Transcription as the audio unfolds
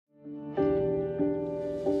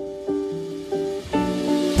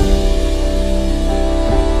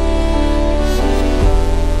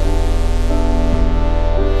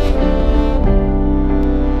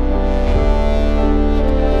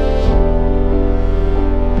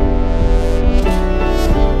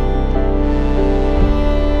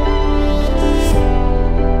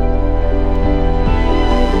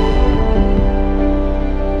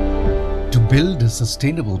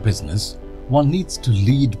sustainable business, one needs to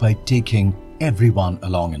lead by taking everyone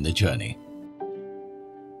along in the journey.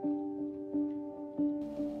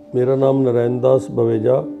 मेरा नाम नारायण दास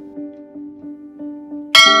बवेजा।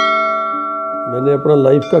 मैंने अपना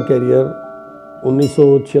life का कैरियर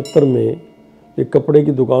 1976 में एक कपड़े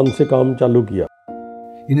की दुकान से काम चालू किया।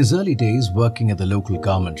 In his early days working at the local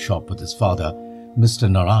garment shop with his father,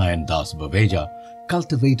 Mr. Narain Dass Baweja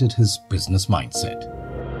cultivated his business mindset.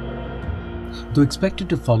 Though expected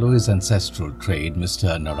to follow his ancestral trade,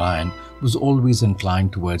 Mr. Narain was always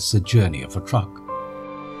inclined towards the journey of a truck.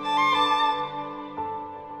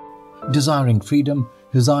 Desiring freedom,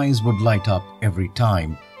 his eyes would light up every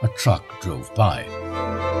time a truck drove by.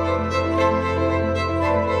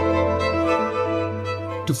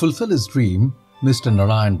 To fulfill his dream, Mr.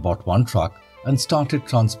 Narain bought one truck and started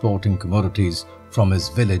transporting commodities from his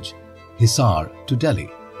village, Hisar, to Delhi.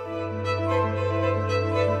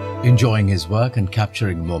 Enjoying his work and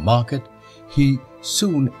capturing more market, he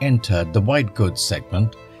soon entered the white goods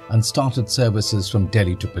segment and started services from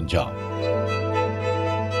Delhi to Punjab.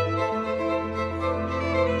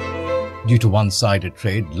 Due to one-sided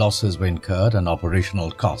trade, losses were incurred and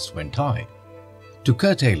operational costs went high. To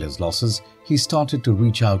curtail his losses, he started to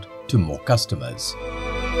reach out to more customers.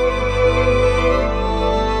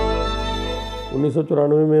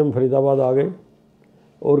 1994 में हम फरीदाबाद आ गए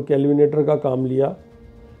और Kelvinator का काम लिया।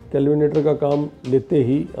 Kelvinator का काम लेते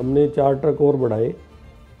ही हमने 4 ट्रक और बढ़ाए।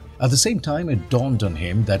 At the same time, it dawned on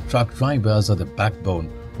him that truck drivers are the backbone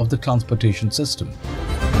of the transportation system.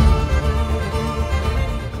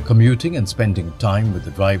 Commuting and spending time with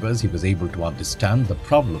the drivers, he was able to understand the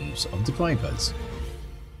problems of the drivers.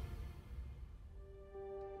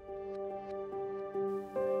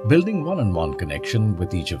 Building one-on-one connection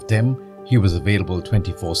with each of them, he was available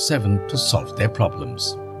 24/7 to solve their problems.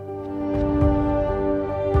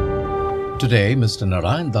 Today, Mr.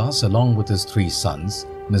 Narain Das, along with his 3 sons,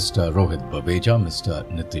 Mr. Rohit Baweja, Mr.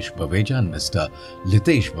 Nitish Baweja and Mr.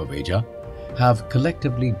 Litesh Baweja, have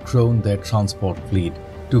collectively grown their transport fleet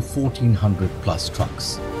to 1,400 plus trucks.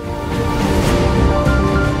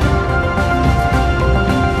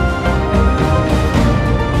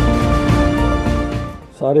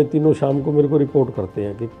 सारे तीनों शाम को मेरे को report करते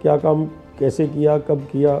हैं कि क्या काम कैसे किया, कब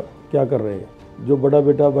किया, क्या कर रहे हैं। जो बड़ा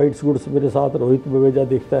बेटा वाइट गुड्स मेरे साथ रोहित बवेजा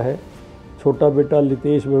देखता है, छोटा बेटा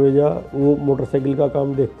लितेश बवेजा वो मोटरसाइकिल का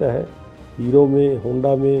काम देखता है, हीरो में,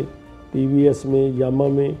 होंडा में, टीवीएस में, यामा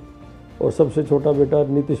में, और सबसे छोटा बेटा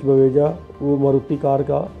नीतीश बवेजा वो मारुति कार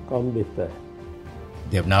का काम देखता है।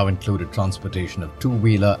 They have now included transportation of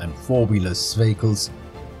 2-wheeler and 4-wheeler vehicles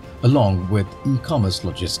along with e-commerce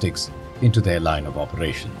logistics into their line of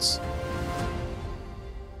operations.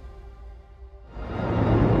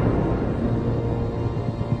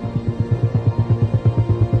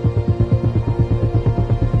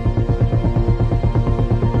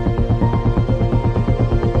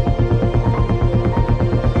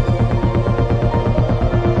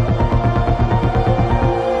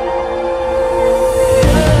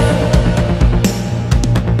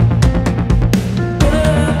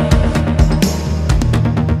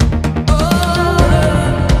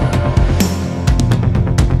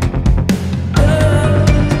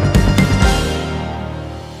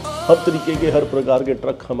 हर तरीके के हर प्रकार के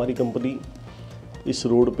ट्रक हमारी कंपनी इस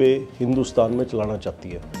रोड पे हिंदुस्तान में चलाना चाहती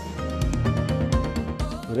है।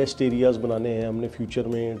 रेस्ट एरियाज़ बनाने हैं हमने फ्यूचर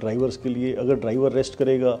में ड्राइवर्स के लिए। अगर ड्राइवर रेस्ट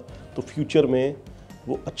करेगा तो फ्यूचर में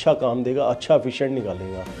वो अच्छा काम देगा, अच्छा एफिशिएंट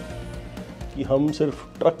निकालेगा। कि हम सिर्फ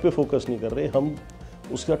ट्रक पे फोकस नहीं कर रहे, हम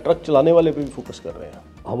उसका ट्रक चलाने वाले पे भी फोकस कर रहे हैं।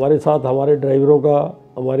 हमारे साथ हमारे ड्राइवरों का,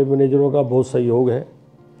 हमारे मैनेजरों का बहुत सहयोग है,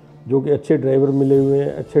 जो कि अच्छे ड्राइवर मिले हुए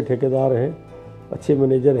हैं, अच्छे ठेकेदार हैं, अच्छे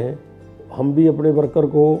मैनेजर हैं। हम भी अपने वर्कर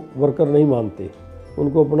को वर्कर नहीं मानते,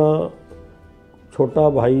 उनको अपना छोटा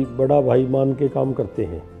भाई, बड़ा भाई मान के काम करते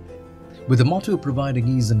हैं। With the motto of providing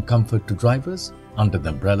ease and comfort to drivers, under the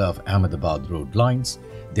umbrella of Ahmedabad Roadlines,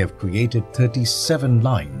 they have created 37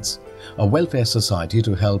 lines, a welfare society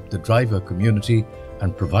to help the driver community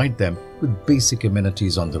and provide them with basic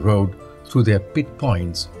amenities on the road through their pit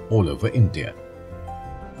points all over India.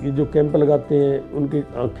 ये जो camp लगाते हैं, उनकी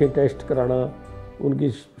आंखें test कराना, उनकी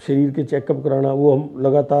शरीर के चेकअप कराना, वो हम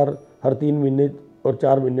लगातार हर 3 महीने और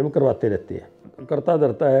 4 महीने में करवाते रहते हैं। करता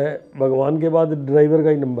धरता है, भगवान के बाद ड्राइवर का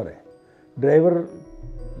ही नंबर है। ड्राइवर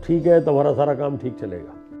ठीक है तो हमारा सारा काम ठीक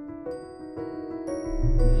चलेगा।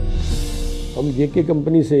 हम जेके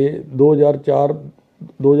कंपनी से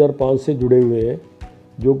 2004-2005 से जुड़े हुए हैं,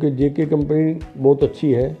 जो कि जेके कंपनी बहुत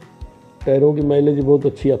अच्छी है। टायरों की माइलेज बहुत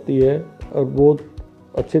अच्छी आती है और बहुत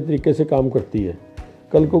अच्छे तरीके से काम करती है।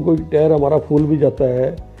 कल को कोई टायर हमारा फूल भी जाता है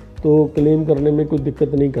तो क्लेम करने में कोई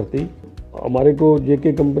दिक्कत नहीं करती। हमारे को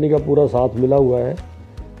जेके कंपनी का पूरा साथ मिला हुआ है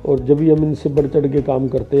और जब भी हम इनसे बढ़ चढ़ के काम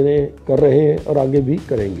कर रहे हैं और आगे भी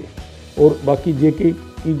करेंगे। और बाकी जेके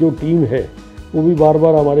की जो टीम है वो भी बार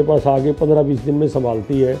बार हमारे पास आगे 15-20 दिन में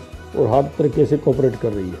संभालती है और हर तरीके से कोऑपरेट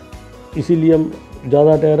कर रही है। इसीलिए हम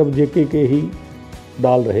ज़्यादा टायर अब जेके के ही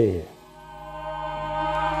डाल रहे हैं।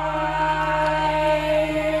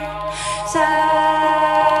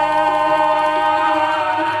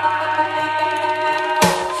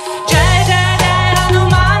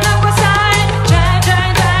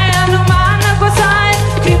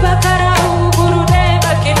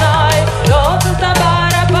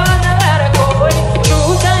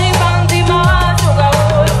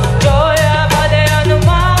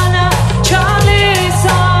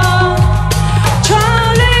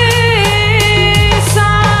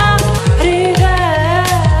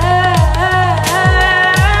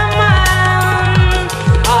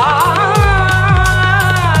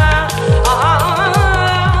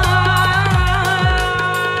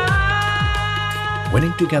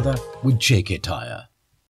 Winning together with JK Tyre.